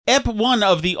Ep 1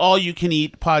 of the All You Can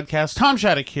Eat podcast. Tom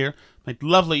Shattuck here. My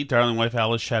lovely, darling wife,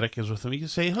 Alice Shattuck, is with me. You can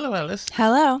say hello, Alice.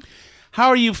 Hello. How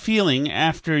are you feeling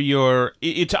after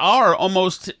it's our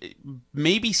almost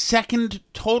maybe second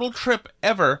total trip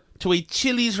ever to a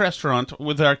Chili's restaurant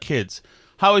with our kids?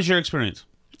 How was your experience?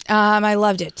 I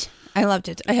loved it.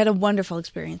 I had a wonderful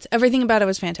experience. Everything about it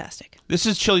was fantastic. This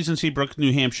is Chili's in Seabrook,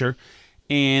 New Hampshire.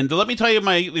 And let me tell you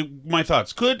my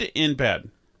thoughts. Good and bad.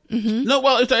 Mm-hmm. No,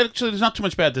 well, actually, there's not too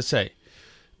much bad to say.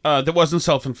 That wasn't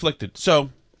self-inflicted. So,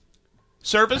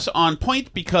 service on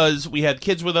point because we had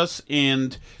kids with us,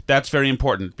 and that's very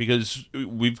important because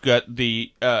we've got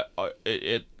the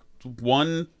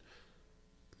one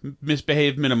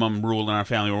misbehaved minimum rule in our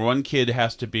family where one kid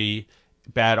has to be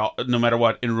bad no matter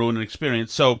what and ruin an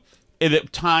experience. So,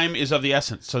 time is of the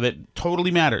essence. So, that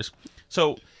totally matters.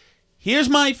 So, here's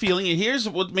my feeling, and here's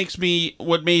what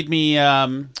made me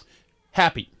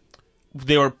happy.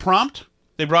 They were prompt.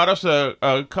 They brought us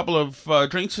a couple of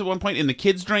drinks at one point, in the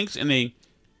kids' drinks, and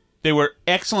they were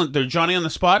excellent. They're Johnny on the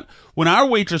spot. When our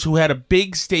waitress, who had a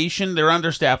big station, they're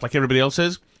understaffed like everybody else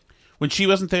is, when she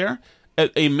wasn't there,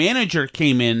 a manager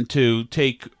came in to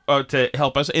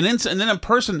help us, and then a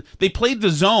person, they played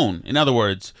the zone, in other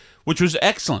words, which was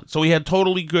excellent. So we had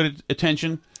totally good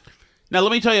attention. Now,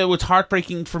 let me tell you what's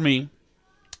heartbreaking for me.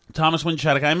 Thomas Wynn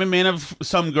Shattuck, I'm a man of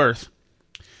some girth.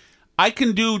 I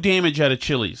can do damage at a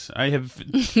Chili's. I have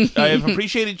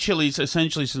appreciated Chili's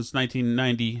essentially since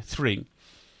 1993,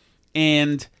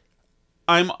 and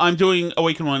I'm doing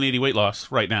Awaken 180 weight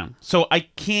loss right now, so I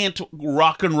can't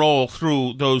rock and roll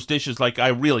through those dishes like I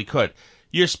really could.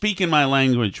 You're speaking my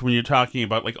language when you're talking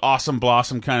about like awesome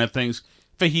blossom kind of things,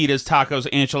 fajitas, tacos,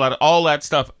 enchilada, all that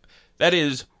stuff. That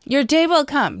is your day will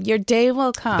come. Your day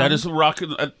will come. That is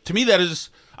rocking. To me, that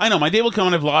is. I know my day will come,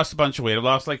 and I've lost a bunch of weight. I've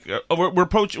lost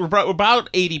we're about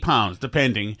 80 pounds,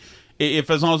 depending. If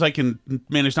as long as I can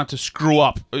manage not to screw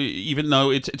up, even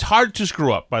though it's hard to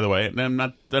screw up. By the way, and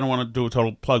I don't want to do a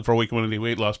total plug for Awaken 180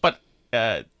 weight loss, but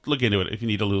look into it if you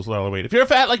need to lose a lot of weight. If you're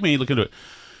fat like me, look into it.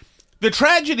 The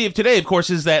tragedy of today, of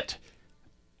course, is that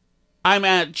I'm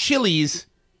at Chili's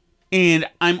and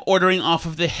I'm ordering off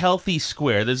of the healthy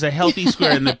square. There's a healthy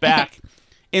square in the back,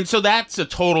 and so that's a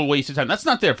total waste of time. That's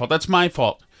not their fault. That's my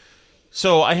fault.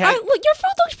 So I had. Look, your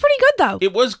food looks pretty good, though.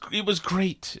 It was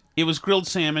great. It was grilled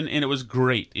salmon, and it was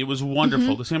great. It was wonderful.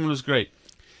 Mm-hmm. The salmon was great.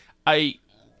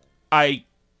 I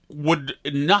would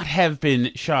not have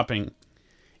been shopping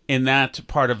in that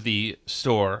part of the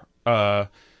store, or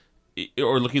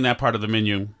looking at that part of the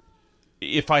menu,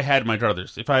 if I had my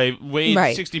druthers. If I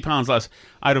weighed 60 pounds less,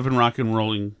 I'd have been rock and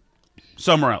rolling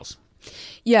somewhere else.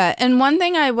 Yeah, and one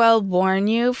thing I will warn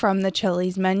you from the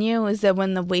Chili's menu is that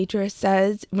when the waitress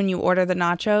says, when you order the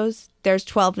nachos, there's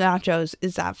 12 nachos,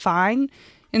 is that fine?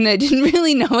 And I didn't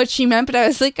really know what she meant, but I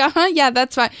was like, yeah,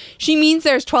 that's fine. She means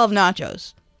there's 12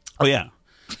 nachos. Oh, yeah.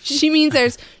 She means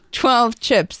there's 12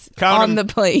 chips on the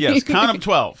plate. Yes, count them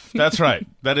 12. That's right.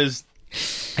 That is,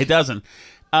 it doesn't.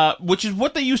 Which is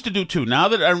what they used to do, too. Now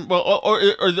that,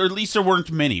 or at least there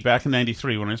weren't many back in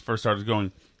 93 when I first started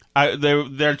going. Their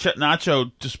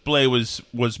nacho display was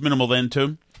minimal then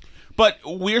too, but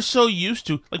we're so used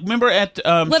to, like, remember at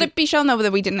let it be shown though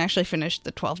that we didn't actually finish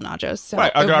the 12 nachos. So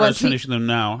right, our daughter's finishing them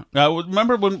now.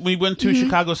 Remember when we went to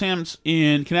Chicago Sam's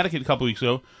in Connecticut a couple weeks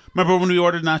ago? Remember when we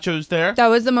ordered nachos there? That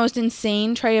was the most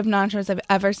insane tray of nachos I've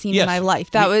ever seen in my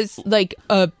life. That was like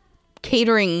a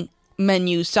catering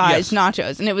menu size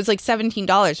nachos, and it was like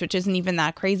 $17, which isn't even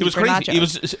that crazy. It was for crazy.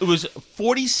 Nachos. It was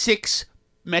 46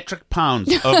 metric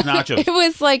pounds of nachos. It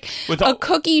was like a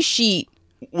cookie sheet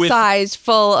size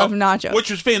full of nachos,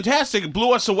 which was fantastic. It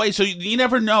blew us away. So you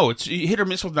never know. It's hit or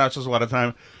miss with nachos a lot of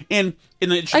time. And in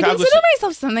the Chicago, I consider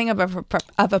myself something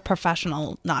of a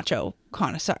professional nacho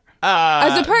connoisseur.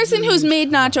 As a person who's made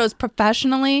nachos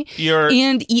professionally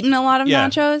and eaten a lot of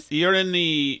nachos, you're in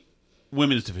the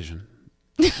women's division.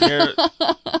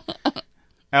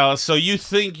 Alice, so you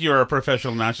think you're a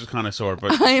professional nachos connoisseur,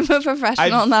 but I'm a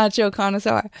professional nacho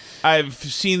connoisseur. I've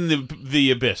seen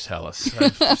the abyss, Alice.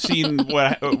 I've seen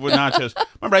what nachos.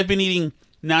 Remember, I've been eating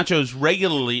nachos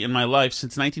regularly in my life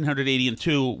since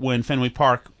 1982 when Fenway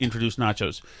Park introduced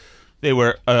nachos. They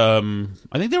were, I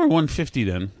think they were $1.50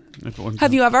 then.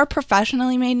 Have you ever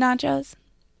professionally made nachos?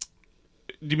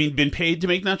 Do you mean been paid to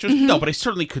make nachos? Mm-hmm. No, but I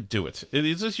certainly could do it.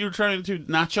 Is this you're trying to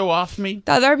nacho off me?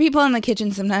 The other people in the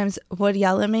kitchen sometimes would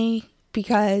yell at me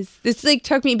because this like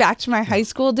took me back to my high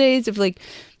school days of like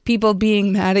people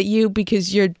being mad at you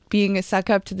because you're being a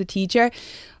suck up to the teacher.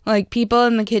 Like, people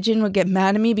in the kitchen would get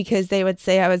mad at me because they would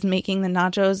say I was making the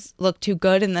nachos look too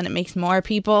good, and then it makes more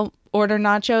people order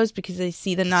nachos because they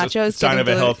see the nachos. It's a sign of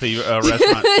a healthy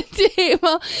restaurant.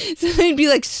 Well, so they'd be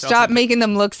like, stop making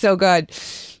them look so good.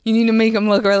 You need to make them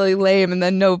look really lame, and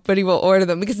then nobody will order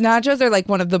them. Because nachos are like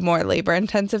one of the more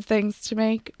labor-intensive things to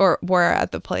make, or were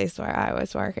at the place where I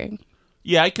was working.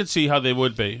 Yeah, I could see how they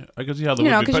would be. I could see how they would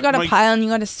be. Because you got to pile and you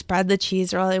got to spread the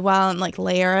cheese really well and like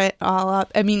layer it all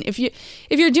up. I mean, if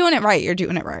you're doing it right, you're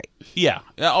doing it right. Yeah,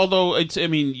 although it's a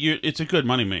good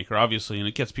moneymaker, obviously, and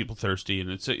it gets people thirsty,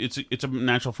 and it's a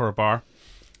natural for a bar.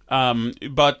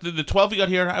 But the 12 we got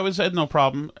here, I had no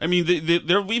problem. I mean,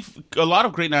 a lot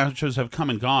of great nachos have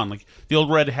come and gone. Like the old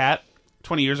Red Hat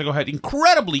 20 years ago had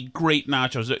incredibly great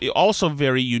nachos, also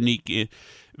very unique.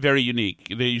 Very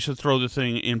unique. They used to throw the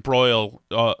thing in broil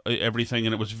everything,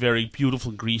 and it was very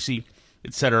beautiful, greasy,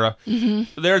 etc.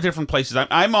 Mm-hmm. There are different places.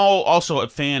 I'm also a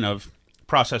fan of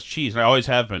processed cheese, and I always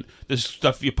have been. This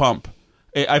stuff you pump.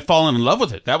 I've fallen in love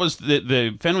with it. That was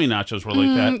the Fenway nachos were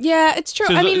like that. Yeah, it's true.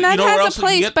 So I mean, that has a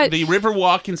place, but the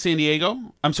Riverwalk in San Diego.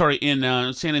 I'm sorry,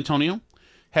 in San Antonio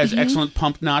has excellent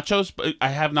pumped nachos, but I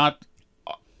have not,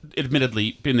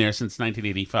 admittedly, been there since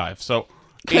 1985. So.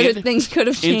 Things could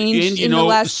have changed in the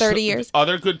last 30 years.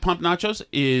 Other good pump nachos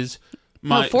is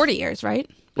 40 years, right?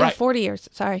 Yeah, right. 40 years.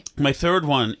 Sorry. My third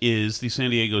one is the San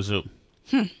Diego Zoo.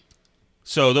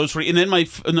 So those three, and then my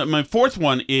fourth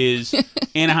one is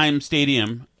Anaheim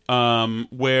Stadium,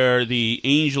 where the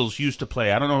Angels used to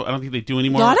play. I don't think they do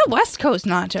anymore. A lot of West Coast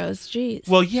nachos. Jeez.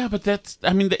 Well, yeah, but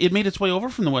it made its way over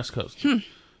from the West Coast.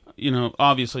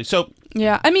 Obviously. So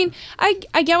yeah, I mean, I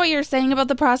get what you're saying about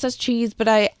the processed cheese, but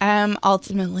I am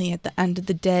ultimately, at the end of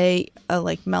the day, a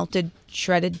like melted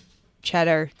shredded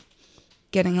cheddar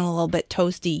getting a little bit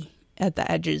toasty at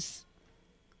the edges.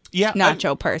 Yeah,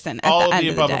 nacho person at the end of the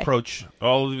day.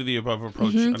 All of the above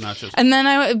approach on nachos. And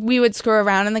then we would screw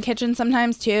around in the kitchen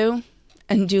sometimes too,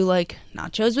 and do like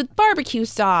nachos with barbecue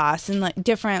sauce and like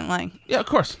different yeah, of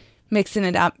course. Mixing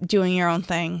it up, doing your own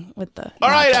thing with the All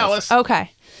nachos. Right, Alice. Okay.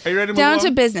 Are you ready to move Down on?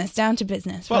 to business.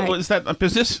 Well, right. Is that a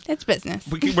business? It's business.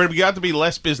 We got to be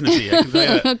less businessy, I can tell you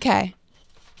that. Okay.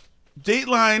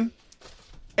 Dateline,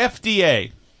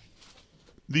 FDA,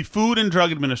 the Food and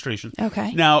Drug Administration.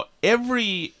 Okay. Now,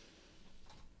 every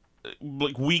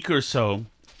week or so,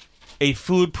 a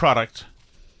food product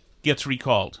gets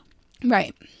recalled.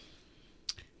 Right.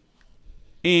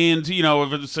 And,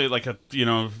 if it's say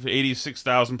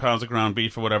 86,000 pounds of ground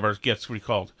beef or whatever gets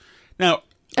recalled. Now,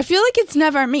 I feel like it's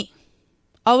never me.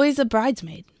 Always a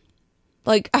bridesmaid.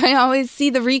 Like, I always see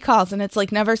the recalls and it's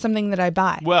like never something that I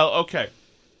buy. Well, okay.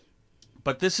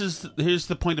 But here's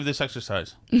the point of this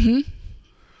exercise. Mm-hmm.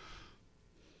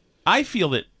 I feel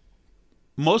that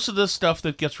most of the stuff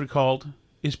that gets recalled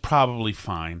is probably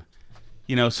fine.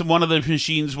 One of the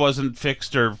machines wasn't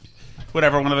fixed or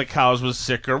whatever, one of the cows was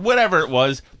sick or whatever it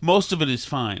was, most of it is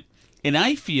fine. And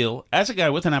I feel, as a guy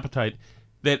with an appetite,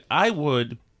 that I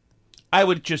would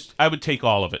take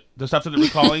all of it. The stuff that they're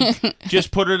recalling,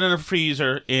 just put it in a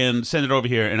freezer and send it over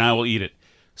here and I will eat it.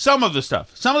 Some of the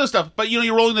stuff, but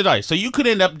you're rolling the dice. So you could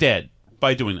end up dead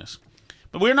by doing this.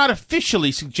 But we're not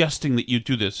officially suggesting that you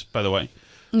do this, by the way.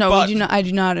 No, we do not. I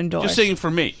do not endorse. Just saying for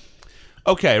me.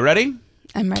 Okay, ready?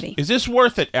 I'm ready. Is this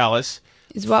worth it, Alice?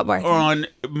 Is what worth it? On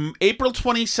April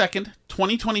 22nd,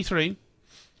 2023,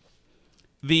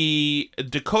 the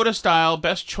Dakota Style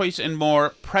Best Choice and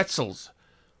More pretzels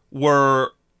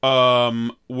were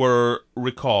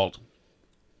recalled.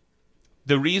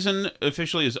 The reason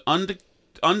officially is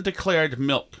undeclared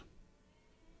milk.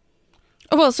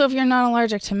 Well, so if you're not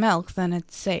allergic to milk, then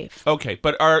it's safe. Okay,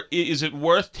 but is it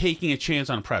worth taking a chance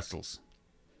on pretzels?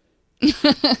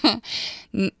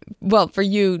 Well, for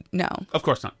you, no. Of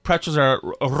course not. Pretzels are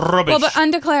rubbish. Well, but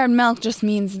undeclared milk just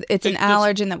means it's an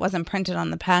allergen that wasn't printed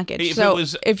on the package.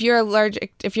 If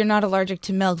you're not allergic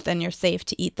to milk, then you're safe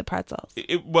to eat the pretzels.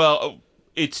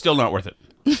 It's still not worth it.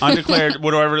 Undeclared,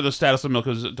 whatever the status of milk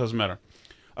is, it doesn't matter.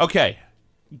 Okay.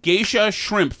 Geisha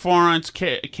shrimp, 4-ounce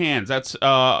cans. That's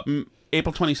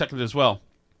April 22nd as well.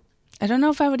 I don't know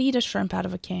if I would eat a shrimp out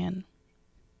of a can.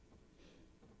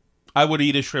 I would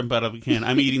eat a shrimp out of a can.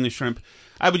 I'm eating the shrimp.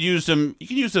 I would use them. You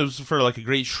can use those for like a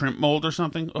great shrimp mold or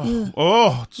something.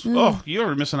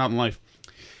 You're missing out in life.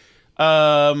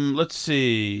 Let's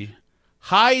see.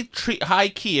 High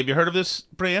Key. Have you heard of this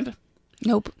brand?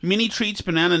 Nope. Mini Treats,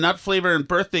 banana nut flavor, and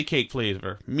birthday cake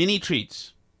flavor. Mini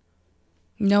Treats.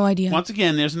 No idea. Once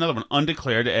again, there's another one.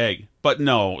 Undeclared egg. But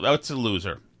no, that's a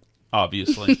loser.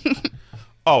 Obviously.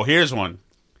 Oh, here's one.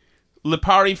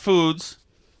 Lipari Foods,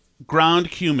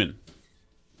 ground cumin.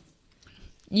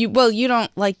 You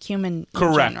don't like cumin in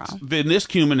Correct. general. Then this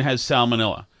cumin has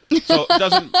salmonella. So it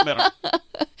doesn't matter.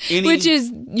 Which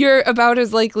is, you're about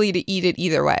as likely to eat it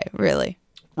either way, really.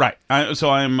 Right. So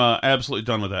I'm absolutely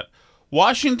done with that.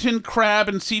 Washington Crab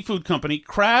and Seafood Company,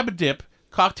 crab dip,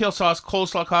 cocktail sauce,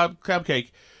 coleslaw, crab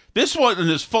cake. This one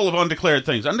is full of undeclared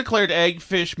things. Undeclared egg,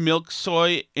 fish, milk,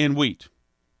 soy, and wheat.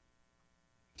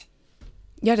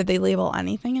 Yeah, did they label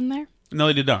anything in there? No,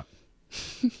 they did not.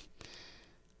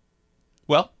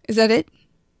 Well? Is that it?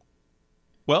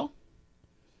 Well?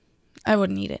 I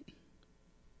wouldn't eat it.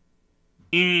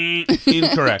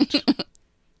 Incorrect.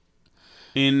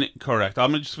 Incorrect.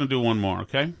 I'm just going to do one more,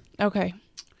 okay? Okay.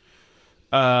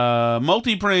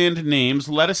 Multi-brand names,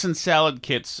 lettuce and salad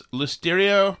kits,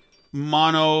 Listeria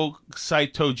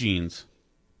monocytogenes.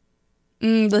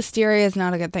 Listeria is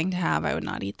not a good thing to have. I would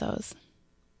not eat those.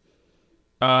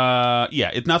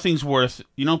 Yeah, nothing's worth...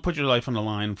 You don't put your life on the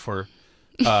line for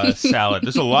salad.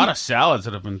 There's a lot of salads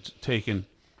that have been taken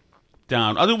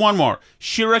down. I'll do one more.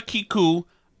 Shirakiku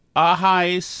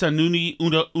Ahai Sanuni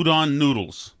Udon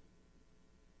Noodles.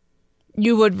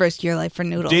 You would risk your life for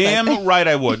noodles. Damn right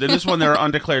I would. And this one, there are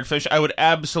undeclared fish. I would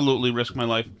absolutely risk my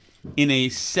life in a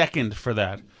second for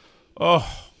that.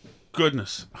 Oh,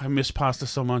 goodness. I miss pasta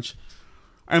so much.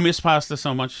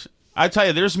 I tell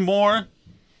you, there's more...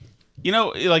 You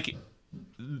know, like,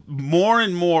 more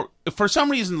and more... For some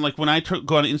reason, like, when I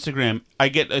go on Instagram, I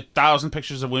get 1,000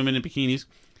 pictures of women in bikinis,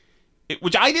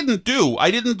 which I didn't do. I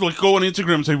didn't, like, go on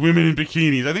Instagram and say, women in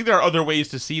bikinis. I think there are other ways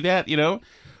to see that, you know?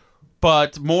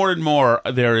 But more and more,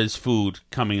 there is food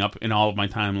coming up in all of my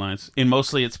timelines. And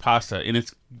mostly it's pasta. And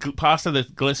it's pasta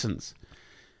that glistens.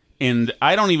 And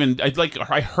I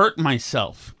hurt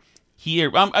myself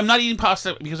here. I'm not eating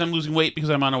pasta because I'm losing weight, because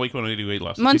I'm on a weight weight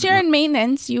loss. Once you're in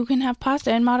maintenance, you can have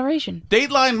pasta in moderation.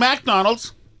 Dateline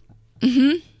McDonald's.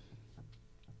 Mm-hmm.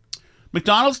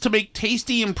 McDonald's to make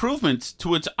tasty improvements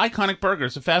to its iconic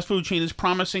burgers. The fast food chain is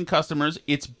promising customers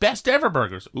its best ever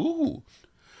burgers. Ooh.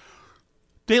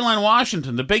 Dateline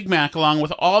Washington. The Big Mac, along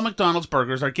with all McDonald's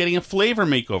burgers, are getting a flavor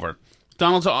makeover.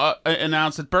 McDonald's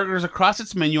announced that burgers across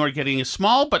its menu are getting a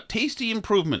small but tasty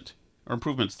improvements.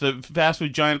 The fast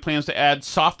food giant plans to add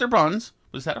softer buns.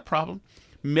 Was that a problem?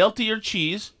 Meltier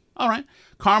cheese. All right.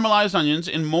 Caramelized onions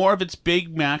and more of its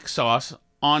Big Mac sauce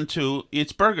onto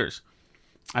its burgers.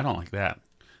 I don't like that.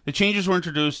 The changes were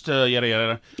introduced, yada,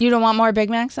 yada. You don't want more Big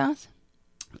Mac sauce?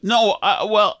 No,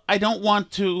 well, I don't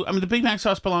want to. I mean, the Big Mac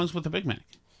sauce belongs with the Big Mac.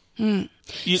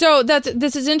 So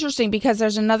this is interesting because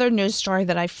there's another news story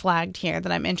that I flagged here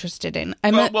that I'm interested in.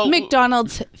 I'm a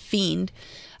McDonald's fiend.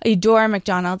 I adore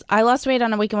McDonald's. I lost weight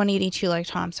on a week of 182 like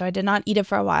Tom, so I did not eat it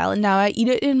for a while, and now I eat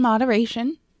it in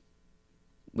moderation,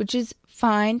 which is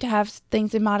fine to have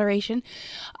things in moderation.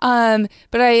 But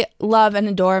I love and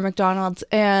adore McDonald's,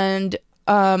 and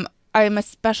I am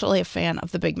especially a fan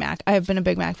of the Big Mac. I have been a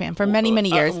Big Mac fan for many, many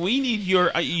years. We need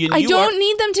your... I don't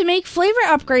need them to make flavor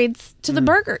upgrades to the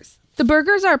burgers. The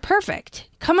burgers are perfect.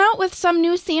 Come out with some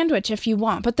new sandwich if you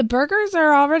want, but the burgers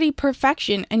are already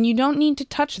perfection, and you don't need to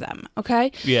touch them,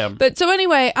 okay? Yeah. But so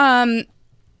anyway,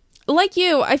 like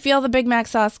you, I feel the Big Mac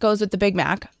sauce goes with the Big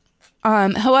Mac.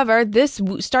 However,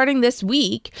 starting this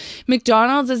week,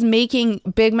 McDonald's is making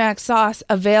Big Mac sauce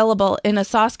available in a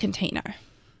sauce container.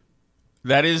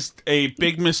 That is a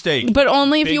big mistake. But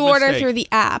only if you order through the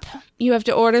app. You have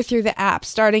to order through the app.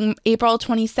 Starting April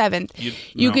 27th,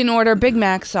 you can order Big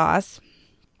Mac sauce.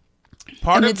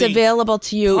 And it's available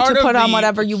to you to put on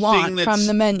whatever you want from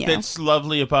the menu. That's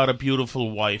lovely about a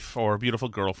beautiful wife or a beautiful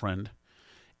girlfriend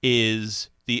is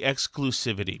the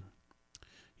exclusivity.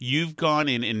 You've gone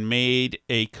in and made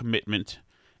a commitment,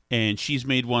 and she's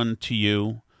made one to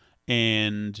you.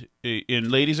 And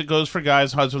in ladies, it goes for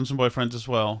guys, husbands, and boyfriends as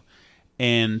well.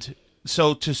 And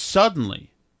so to suddenly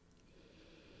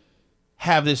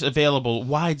have this available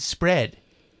widespread,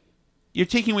 you're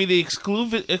taking away the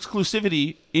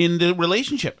exclusivity in the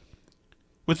relationship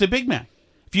with the Big Mac.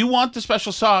 If you want the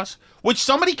special sauce, which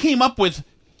somebody came up with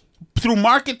through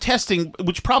market testing,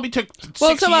 which probably took 6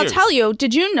 years. I'll tell you,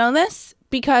 did you know this?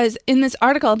 Because in this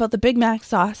article about the Big Mac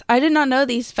sauce, I did not know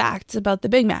these facts about the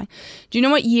Big Mac. Do you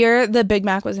know what year the Big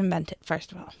Mac was invented,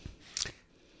 first of all?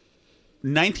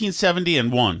 1970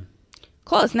 and 1.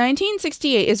 Close.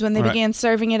 1968 is when they began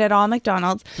serving it at all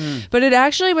McDonald's. But it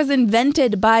actually was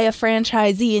invented by a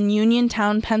franchisee in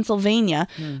Uniontown, Pennsylvania,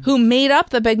 who made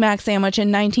up the Big Mac sandwich in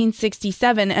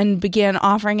 1967 and began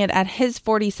offering it at his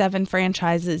 47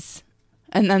 franchises.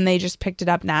 And then they just picked it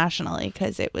up nationally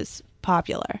because it was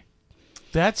popular.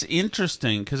 That's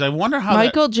interesting, because I wonder how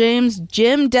Michael James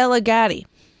Jim Delegati.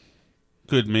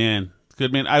 Good man.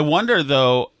 Good man. I wonder,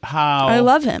 though, how... I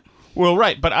love him. Well,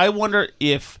 right, but I wonder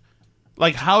if,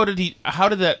 like, how did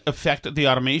that affect the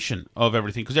automation of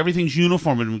everything? Because everything's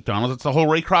uniform in McDonald's. It's the whole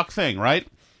Ray Kroc thing, right?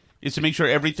 Is to make sure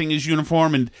everything is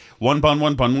uniform and one bun,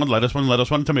 one lettuce, one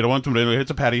tomato, hits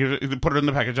a patty, put it in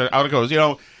the package, out it goes.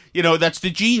 You know that's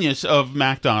the genius of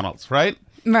McDonald's, right?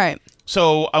 Right.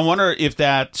 So I wonder if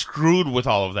that screwed with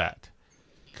all of that.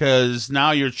 Because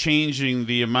now you're changing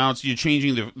the amounts, you're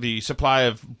changing the supply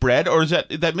of bread, or is that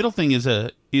middle thing is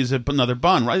another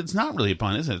bun, right? It's not really a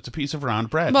bun, is it? It's a piece of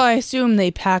round bread. Well, I assume they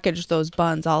package those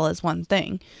buns all as one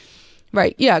thing,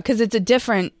 right? Yeah, because it's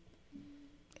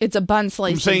a bun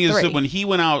slice. I'm saying is that when he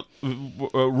went out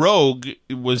rogue,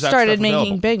 was that started stuff making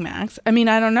available? Big Macs. I mean,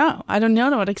 I don't know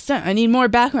to what extent. I need more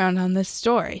background on this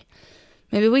story.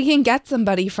 Maybe we can get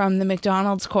somebody from the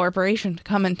McDonald's Corporation to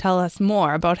come and tell us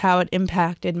more about how it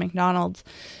impacted McDonald's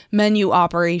menu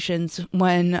operations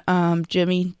when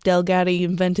Jimmy Delgado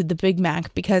invented the Big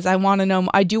Mac, because I want to know.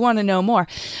 I do want to know more.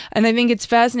 And I think it's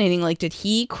fascinating. Like, did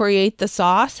he create the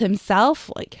sauce himself?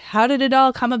 Like, how did it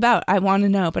all come about? I want to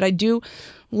know. But I do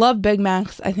love Big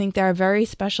Macs. I think they're a very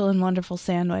special and wonderful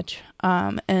sandwich.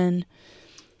 And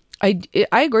I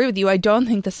agree with you. I don't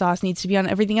think the sauce needs to be on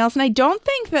everything else. And I don't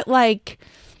think that, like,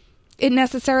 it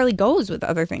necessarily goes with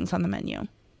other things on the menu.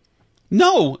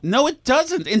 No, it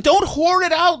doesn't. And don't hoard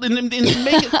it out and make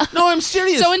it. No, I'm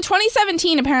serious. So in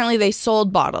 2017, apparently they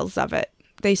sold bottles of it.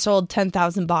 They sold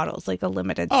 10,000 bottles, like a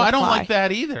limited supply. I don't like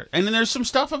that either. And then there's some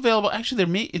stuff available. Actually,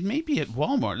 it may be at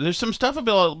Walmart. There's some stuff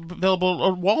available at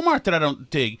Walmart that I don't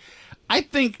dig.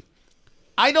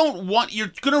 I don't want,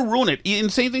 you're going to ruin it. And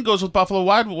the same thing goes with Buffalo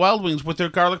Wild Wings with their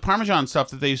garlic parmesan stuff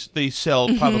that they sell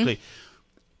publicly.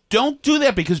 Don't do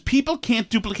that, because people can't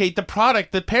duplicate the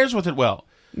product that pairs with it well.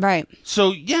 Right.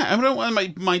 So, yeah, I don't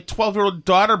want my 12-year-old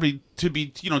daughter to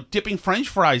be dipping French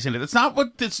fries in it. That's not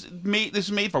what this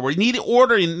is made for. We need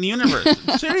order in the universe.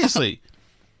 Seriously.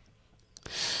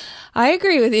 I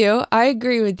agree with you.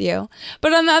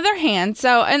 But on the other hand,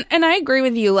 and I agree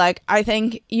with you, like, I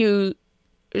think you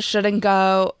shouldn't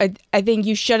go. I think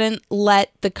you shouldn't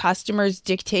let the customers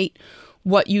dictate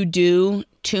what you do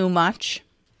too much.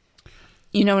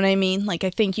 You know what I mean? Like, I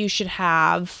think you should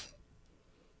have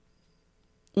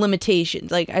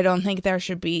limitations. Like, I don't think there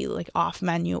should be, like, off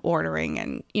menu ordering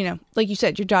and, like you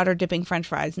said, your daughter dipping French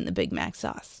fries in the Big Mac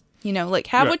sauce. Like,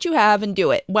 have what you have and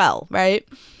do it well, right?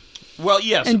 Well,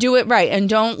 yes. And do it right. And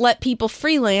don't let people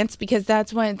freelance, because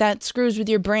that's when that screws with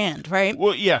your brand, right?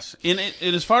 Well, yes. And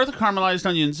as far as the caramelized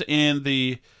onions and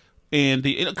the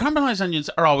caramelized onions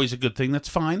are always a good thing. That's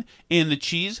fine. And the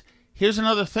cheese, here's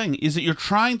another thing, is that you're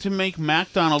trying to make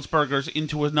McDonald's burgers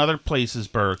into another place's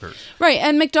burgers. Right.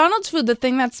 And McDonald's food, the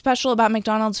thing that's special about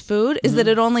McDonald's food is that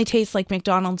it only tastes like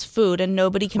McDonald's food, and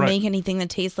nobody can make anything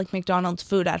that tastes like McDonald's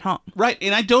food at home. Right.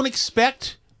 And I don't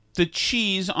expect the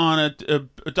cheese on a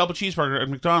double cheeseburger at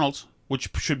McDonald's, which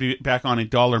should be back on a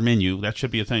 $1 menu. That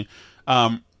should be a thing.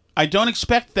 I don't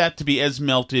expect that to be as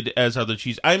melted as other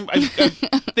cheese.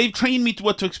 They've trained me to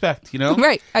what to expect,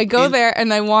 Right. I go there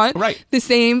and I want the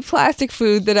same plastic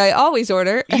food that I always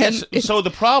order. Yes. So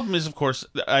the problem is, of course,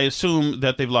 I assume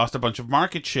that they've lost a bunch of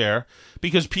market share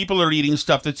because people are eating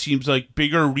stuff that seems like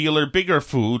bigger, realer, bigger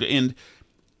food. And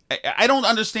I don't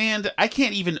understand. I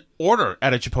can't even order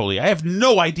at a Chipotle. I have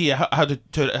no idea how to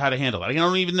handle it. I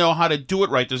don't even know how to do it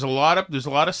right. There's a lot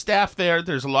of staff there.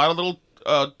 There's a lot of little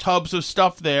tubs of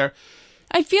stuff there.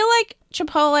 I feel like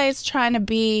Chipotle is trying to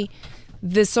be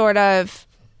the sort of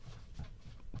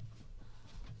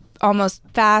almost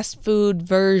fast food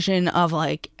version of,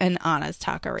 like, an Anna's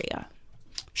Taqueria.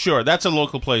 Sure, that's a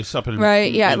local place up in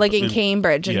in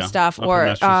Cambridge and stuff,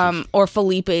 or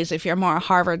Felipe's if you're more a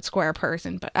Harvard Square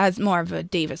person. But as more of a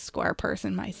Davis Square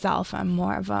person myself, I'm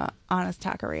more of a Anna's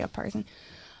Taqueria person.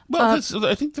 Well,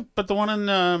 I think the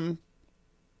one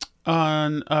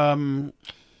on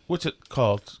what's it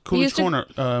called? Coolidge Corner.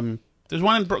 There's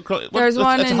one in Brooklyn. There's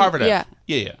one in Harvard. Yeah.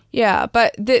 Yeah,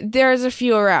 but there's a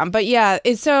few around. But yeah,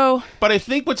 it's so. But I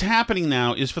think what's happening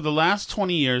now is for the last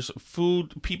 20 years,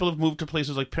 people have moved to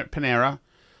places like Panera,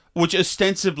 which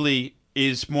ostensibly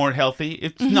is more healthy.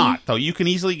 It's not, though. You can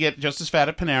easily get just as fat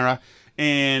at Panera,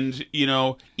 and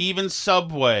even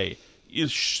Subway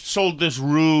sold this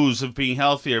ruse of being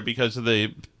healthier because of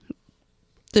the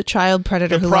child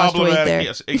predator who lost weight there.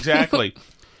 Yes, exactly.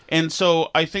 And so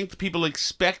I think people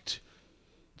expect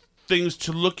things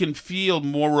to look and feel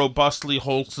more robustly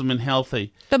wholesome and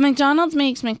healthy. But McDonald's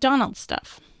makes McDonald's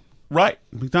stuff. Right.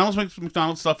 McDonald's makes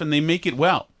McDonald's stuff, and they make it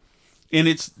well. And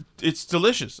it's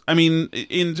delicious. I mean,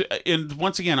 and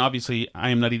once again, obviously,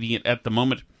 I am not eating it at the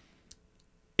moment.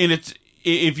 And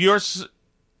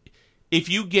if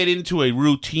you get into a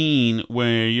routine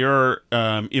where you're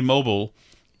immobile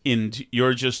and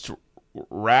you're just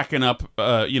racking up,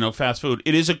 fast food,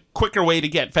 it is a quicker way to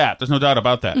get fat. There's no doubt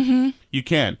about that. You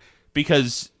can.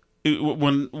 Because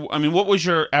what was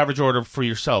your average order for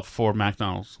yourself for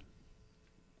McDonald's?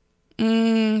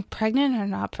 Pregnant or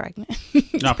not pregnant?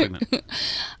 Not pregnant.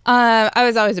 I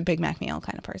was always a Big Mac meal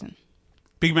kind of person.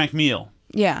 Big Mac meal.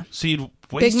 Yeah. So you'd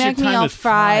waste Big Mac your time meal, with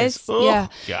fries. Oh, yeah.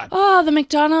 God. Oh, the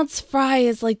McDonald's fry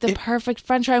is like the perfect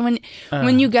French fry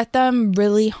when you get them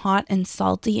really hot and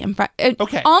salty and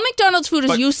Okay. All McDonald's food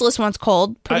is useless once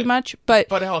cold, pretty much.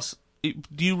 But Alice,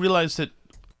 do you realize that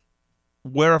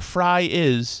where a fry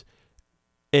is,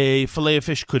 a fillet of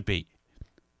fish could be?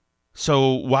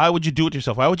 So why would you do it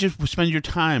yourself? Why would you spend your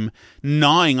time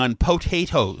gnawing on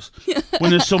potatoes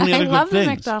when there's so many other good things? I love the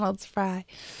McDonald's fry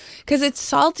because it's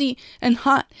salty and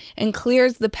hot and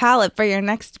clears the palate for your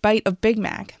next bite of Big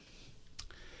Mac.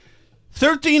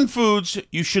 13 foods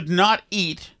you should not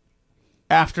eat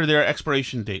after their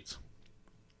expiration dates.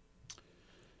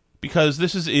 Because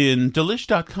this is in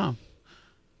delish.com.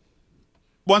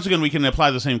 Once again, we can apply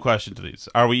the same question to these.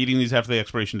 Are we eating these after the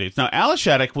expiration dates? Now, Alice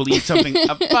Shattuck will eat something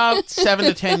about 7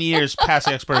 to 10 years past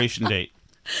the expiration date.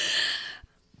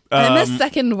 I'm a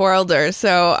second worlder,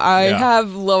 so I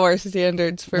have lower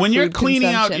standards for when food you're cleaning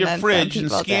out consumption your than fridge some and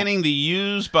people do. scanning the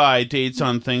use-by dates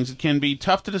on things, it can be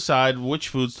tough to decide which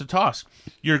foods to toss.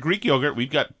 Your Greek yogurt, we've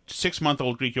got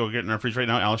 6-month-old Greek yogurt in our fridge right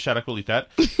now. Alice Shattuck will eat that.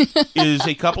 Is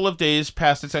a couple of days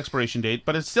past its expiration date,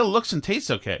 but it still looks and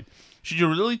tastes okay. Should you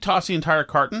really toss the entire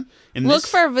carton? Look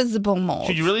for visible mold.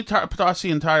 Should you really toss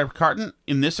the entire carton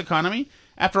in this economy?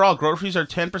 After all, groceries are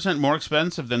 10% more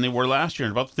expensive than they were last year,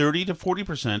 and about 30 to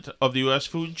 40% of the U.S.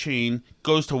 food chain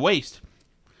goes to waste.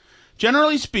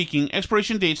 Generally speaking,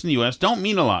 expiration dates in the U.S. don't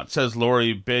mean a lot, says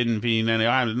Lori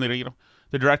Benvenine,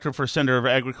 the director for Center of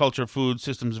Agriculture Food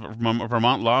Systems of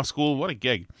Vermont Law School. What a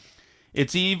gig.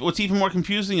 What's even more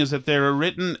confusing is that they're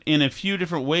written in a few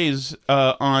different ways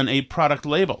on a product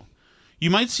label. You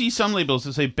might see some labels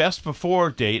that say best before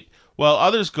date, while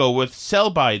others go with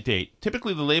sell-by date.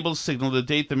 Typically, the labels signal the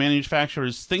date the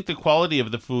manufacturers think the quality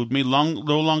of the food may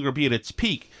no longer be at its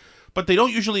peak, but they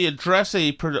don't usually address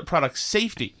a product's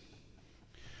safety.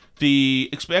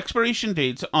 The expiration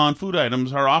dates on food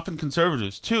items are often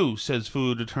conservative, too, says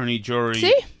food attorney Jory.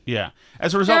 See? Yeah.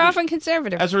 As a result, They're often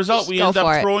conservative. As a result, Just we go end up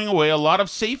for it. throwing away a lot of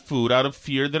safe food out of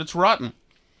fear that it's rotten.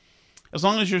 As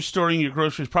long as you're storing your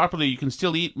groceries properly, you can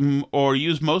still eat or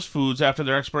use most foods after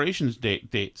their expiration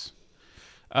dates.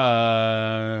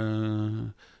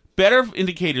 Better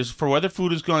indicators for whether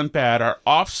food has gone bad are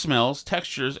off smells,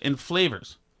 textures, and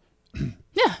flavors.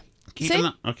 Yeah.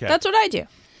 Okay. That's what I do.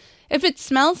 If it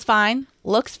smells fine,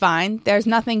 looks fine, there's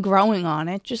nothing growing on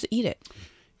it, just eat it.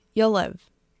 You'll live.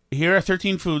 Here are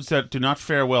 13 foods that do not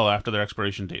fare well after their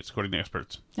expiration dates, according to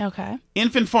experts. Okay.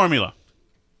 Infant formula.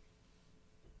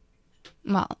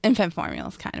 Well, infant formula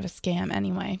is kind of a scam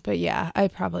anyway. But yeah, I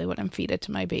probably wouldn't feed it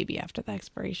to my baby after the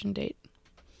expiration date.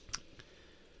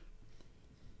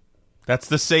 That's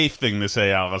the safe thing to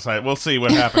say, Alice. We'll see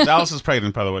what happens. Alice is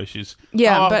pregnant, by the way.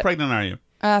 How pregnant are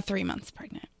you? 3 months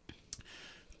pregnant.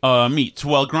 Meats.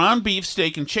 While ground beef,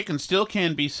 steak, and chicken still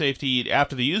can be safe to eat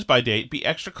after the use-by date, be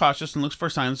extra cautious and look for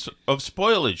signs of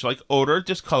spoilage, like odor,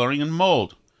 discoloring, and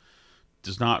mold.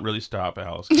 Does not really stop,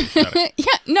 Alice.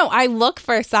 I look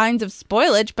for signs of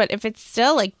spoilage, but if it's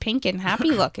still like pink and happy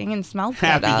looking and smells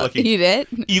good, I'll eat it.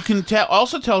 You can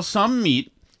also tell some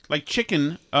meat, like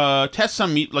chicken, test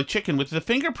some meat like chicken with the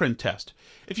fingerprint test.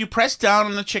 If you press down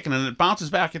on the chicken and it bounces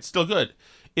back, it's still good.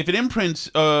 If an imprint,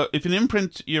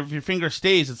 your finger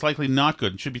stays, it's likely not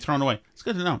good. It should be thrown away. It's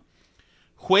good to know.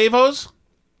 Huevos.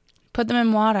 Put them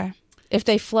in water. If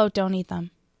they float, don't eat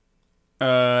them.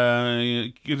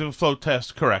 Give a float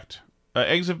test. Correct.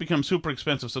 Eggs have become super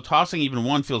expensive, so tossing even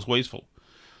one feels wasteful.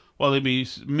 While maybe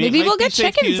we'll get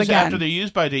chickens again. After their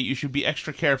use-by date, you should be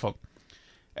extra careful.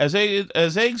 As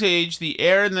eggs age, the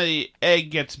air in the egg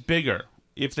gets bigger.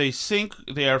 If they sink,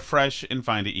 they are fresh and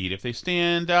fine to eat. If they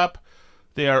stand up,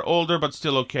 they are older but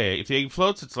still okay. If the egg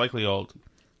floats, it's likely old.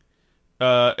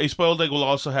 A spoiled egg will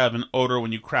also have an odor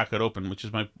when you crack it open, which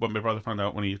is what my brother found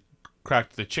out when he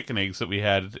cracked the chicken eggs that we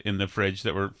had in the fridge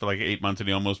that were for like 8 months, and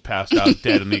he almost passed out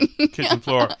dead on the kitchen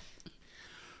floor.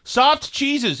 Soft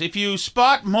cheeses. If you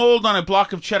spot mold on a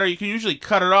block of cheddar, you can usually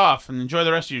cut it off and enjoy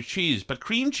the rest of your cheese. But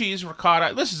cream cheese,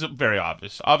 ricotta, this is very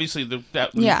obvious. Obviously, you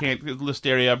can't.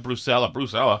 Listeria,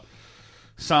 Brucella,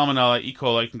 Salmonella, E.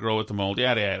 coli can grow with the mold,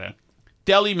 yada, yada.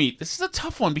 Deli meat. This is a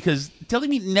tough one because deli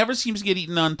meat never seems to get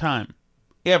eaten on time.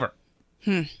 Ever.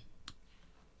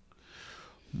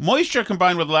 Moisture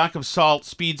combined with lack of salt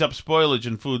speeds up spoilage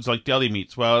in foods like deli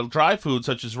meats, while dry foods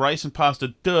such as rice and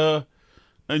pasta,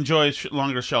 enjoy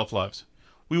longer shelf lives.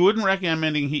 We wouldn't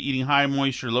recommend eating high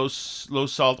moisture, low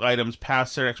salt items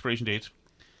past their expiration dates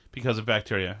because of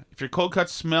bacteria. If your cold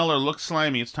cuts smell or look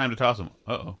slimy, it's time to toss them.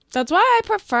 Uh-oh. That's why I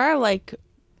prefer, like,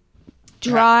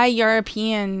 dry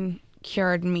European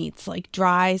cured meats, like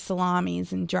dry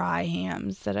salamis and dry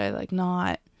hams that are, like,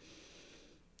 not,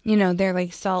 you know, they're,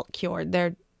 like, salt cured.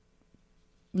 They're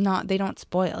not, they don't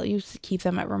spoil. You keep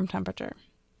them at room temperature.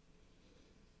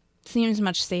 Seems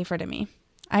much safer to me.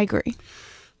 I agree.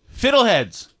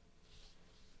 Fiddleheads.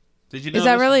 Did you know Is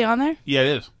that this? really on there? Yeah,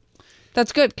 it is.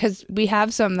 That's good, because we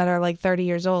have some that are like 30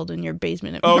 years old in your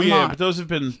basement at Oh, Vermont. yeah, but those have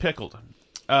been pickled.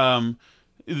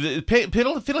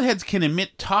 Fiddleheads can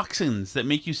emit toxins that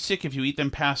make you sick if you eat them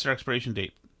past their expiration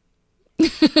date.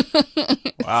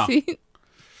 Wow. See?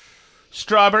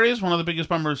 Strawberries. One of the biggest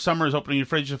bummers of summer is opening your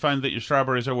fridge to find that your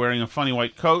strawberries are wearing a funny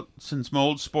white coat. Since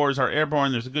mold spores are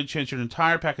airborne, there's a good chance your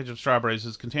entire package of strawberries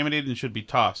is contaminated and should be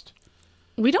tossed.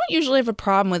 We don't usually have a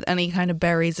problem with any kind of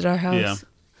berries at our house. Yeah.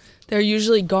 They're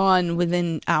usually gone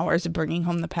within hours of bringing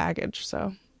home the package,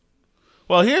 so.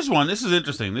 Well, here's one. This is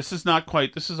interesting. This is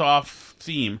off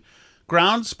theme.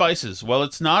 Ground spices. While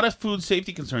it's not a food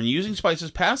safety concern, using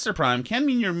spices past their prime can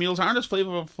mean your meals aren't as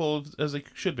flavorful as they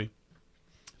should be.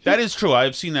 That is true.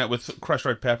 I've seen that with crushed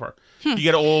red pepper. You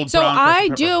get old So brown crushed I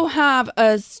pepper. do have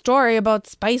a story about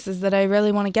spices that I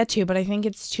really want to get to, but I think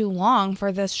it's too long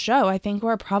for this show. I think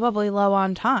we're probably low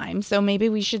on time, so maybe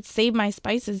we should save my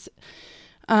spices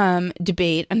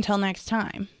debate until next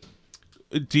time.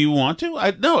 Do you want to?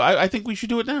 I think we should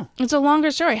do it now. It's a longer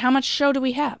story. How much show do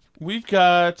we have? We've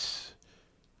got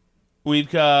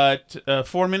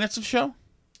 4 minutes of show.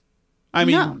 I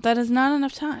mean, No, that is not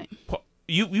enough time.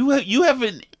 you have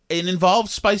an involved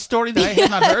spice story that I have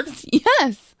not heard.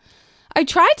 Yes. I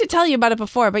tried to tell you about it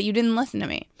before, but you didn't listen to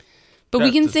me. But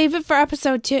we can save it for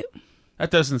episode 2.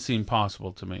 That doesn't seem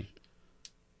possible to me.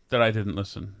 That I didn't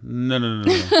listen. No.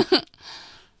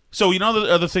 So, you know, the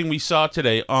other thing we saw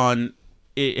today on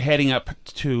heading up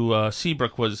to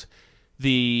Seabrook was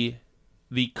the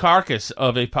carcass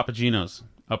of a Papagino's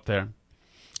up there.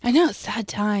 I know, sad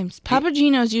times.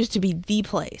 Papagino's used to be the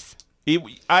place.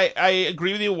 I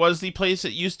agree with you. It was the place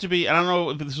it used to be. I don't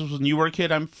know if this was when you were a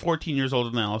kid. I'm 14 years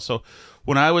old now. So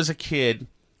when I was a kid,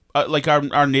 like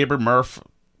our neighbor Murph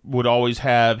would always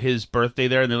have his birthday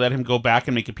there, and they let him go back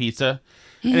and make a pizza.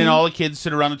 Mm-hmm. And then all the kids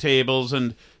sit around the tables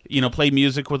and, you know, play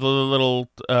music with a little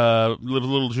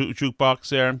jukebox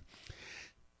there.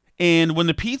 And when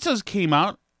the pizzas came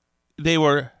out, they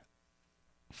were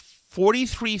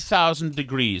 43,000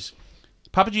 degrees.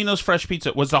 Papagino's fresh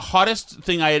pizza was the hottest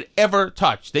thing I had ever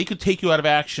touched. They could take you out of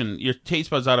action, your taste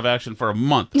buds out of action for a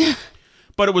month.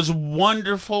 But it was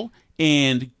wonderful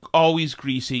and always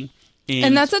greasy.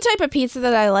 And that's the type of pizza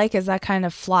that I like, is that kind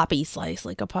of floppy slice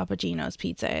like a Papagino's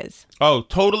pizza is. Oh,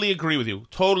 totally agree with you.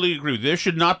 Totally agree with you. There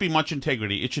should not be much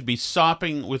integrity. It should be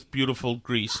sopping with beautiful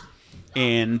grease.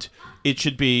 And it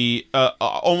should be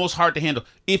almost hard to handle.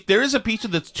 If there is a pizza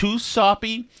that's too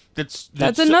soppy, that's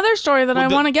another story that I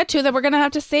want to get to that we're going to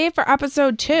have to save for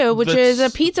episode 2, which is a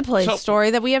pizza place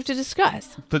story that we have to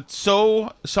discuss. That's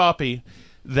so soppy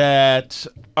that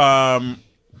I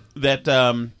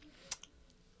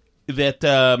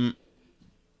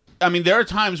mean, there are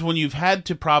times when you've had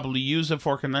to probably use a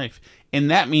fork and knife, and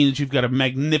that means you've got a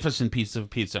magnificent piece of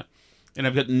pizza. And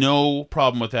I've got no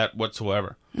problem with that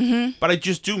whatsoever. Mm-hmm. But I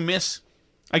just do miss,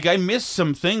 like, I miss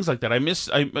some things like that. I miss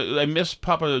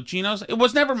Papagino's. It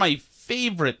was never my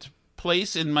favorite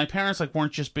place, and my parents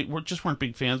weren't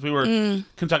big fans. We were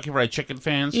Kentucky Fried Chicken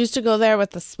fans. You used to go there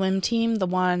with the swim team, the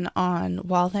one on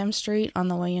Waltham Street on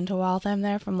the way into Waltham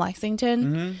there from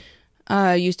Lexington.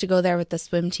 Mm-hmm. Used to go there with the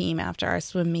swim team after our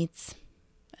swim meets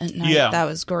at night. Yeah. That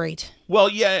was great. Well,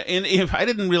 yeah, and if I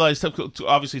didn't realize,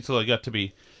 obviously, till I got to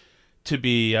be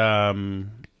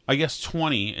I guess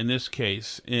 20 in this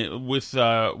case, with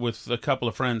a couple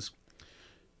of friends,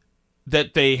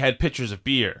 that they had pitchers of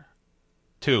beer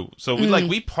too. So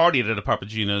we partied at a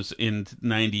Papagino's in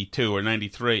 92 or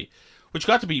 93, which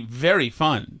got to be very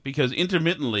fun because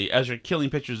intermittently, as you're killing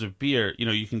pitchers of beer, you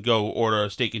know, you can go order a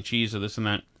steak and cheese or this and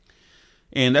that.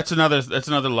 And that's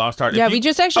another lost art. Yeah, we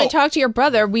just actually talked to your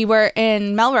brother. We were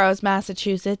in Melrose,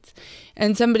 Massachusetts,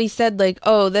 and somebody said, like,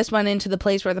 oh, this went into the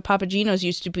place where the Papagino's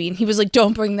used to be. And he was like,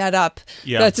 don't bring that up.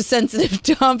 Yeah. That's a sensitive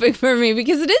topic for me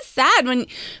because it is sad when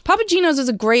Papagino's is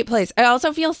a great place. I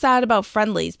also feel sad about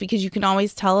Friendly's because you can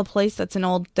always tell a place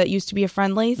that used to be a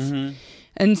Friendly's. Mm-hmm.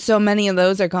 And so many of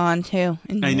those are gone too.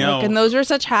 In I New York. know. And those were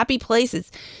such happy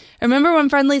places. Remember when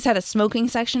Friendly's had a smoking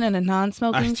section and a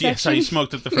non-smoking section? Yes, I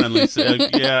smoked at the Friendlies.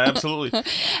 Yeah, absolutely.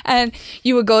 And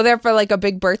you would go there for like a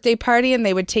big birthday party, and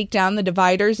they would take down the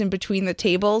dividers in between the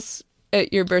tables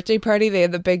at your birthday party. They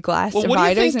had the big glass Well, what do you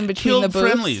dividers think in between the killed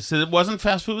booths. Friendlies? That it wasn't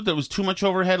fast food. There was too much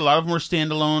overhead. A lot of them were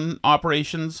standalone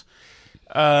operations.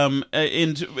 And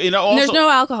also, There's no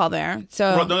alcohol there,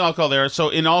 so no alcohol there.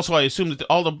 So, and also, I assume that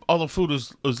all the food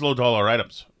was low dollar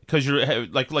items because you're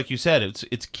like you said,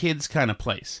 it's kids kind of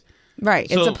place. right.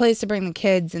 It's So- a place to bring the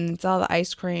kids, and it's all the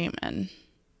ice cream and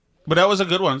But that was a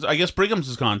good one. I guess Brigham's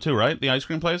is gone too, right? The ice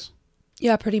cream place.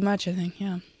 yeah, pretty much. I think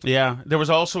Yeah, there was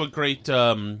also a great.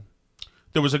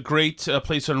 There was a great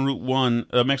place on Route 1,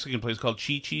 a Mexican place called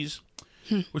Chi-Chi's,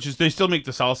 which is they still make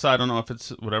the salsa. I don't know if it's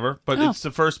whatever, but Oh. it's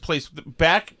the first place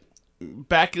back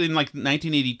in like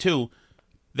 1982.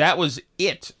 That was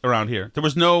it around here. There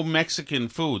was no Mexican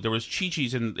food. There was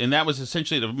Chi-Chi's, and that was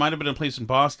essentially. There might have been a place in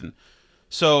Boston.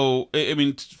 So I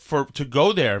mean, to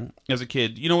go there as a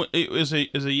kid, you know, as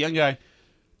a young guy,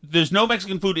 there's no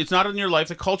Mexican food. It's not in your life.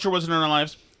 The culture wasn't in our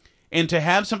lives. And to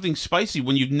have something spicy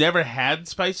when you've never had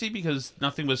spicy because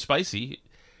nothing was spicy,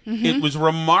 it was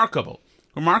remarkable.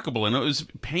 Remarkable. And it was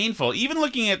painful. Even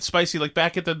looking at spicy, like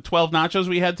back at the 12 nachos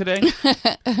we had today,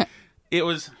 it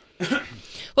was...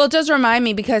 Well, it does remind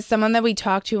me because someone that we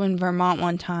talked to in Vermont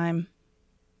one time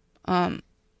found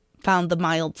the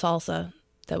mild salsa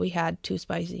that we had too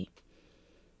spicy.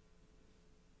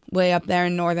 Way up there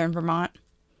in northern Vermont.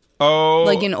 Oh.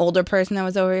 Like an older person that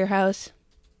was over your house.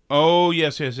 Oh,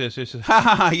 yes. Ha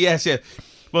ha ha, yes.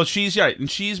 Well, she's right.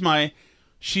 And she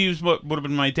was what would have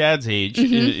been my dad's age.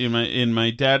 In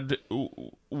my dad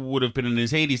would have been in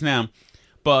his 80s now.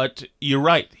 But you're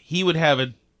right. He would have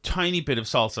a tiny bit of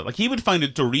salsa. Like he would find a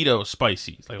Dorito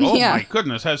spicy. It's like, oh my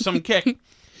goodness, has some kick.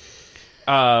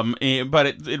 But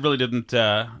it really didn't.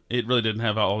 It really didn't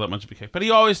have all that much of a kick. But he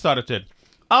always thought it did.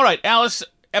 All right, Alice.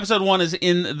 Episode 1 is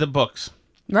in the books.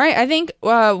 Right. I think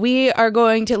we are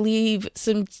going to leave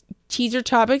some teaser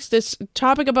topics. This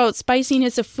topic about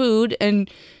spiciness of food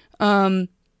and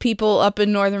people up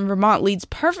in northern Vermont leads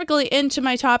perfectly into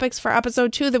my topics for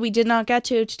episode 2 that we did not get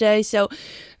to today. So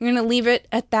I'm going to leave it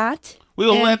at that. We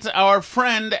will let our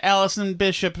friend Allison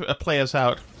Bishop play us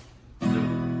out.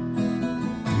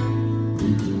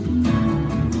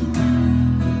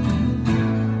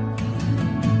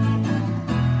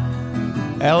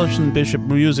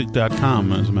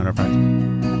 AllisonBishopMusic.com, as a matter of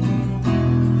fact.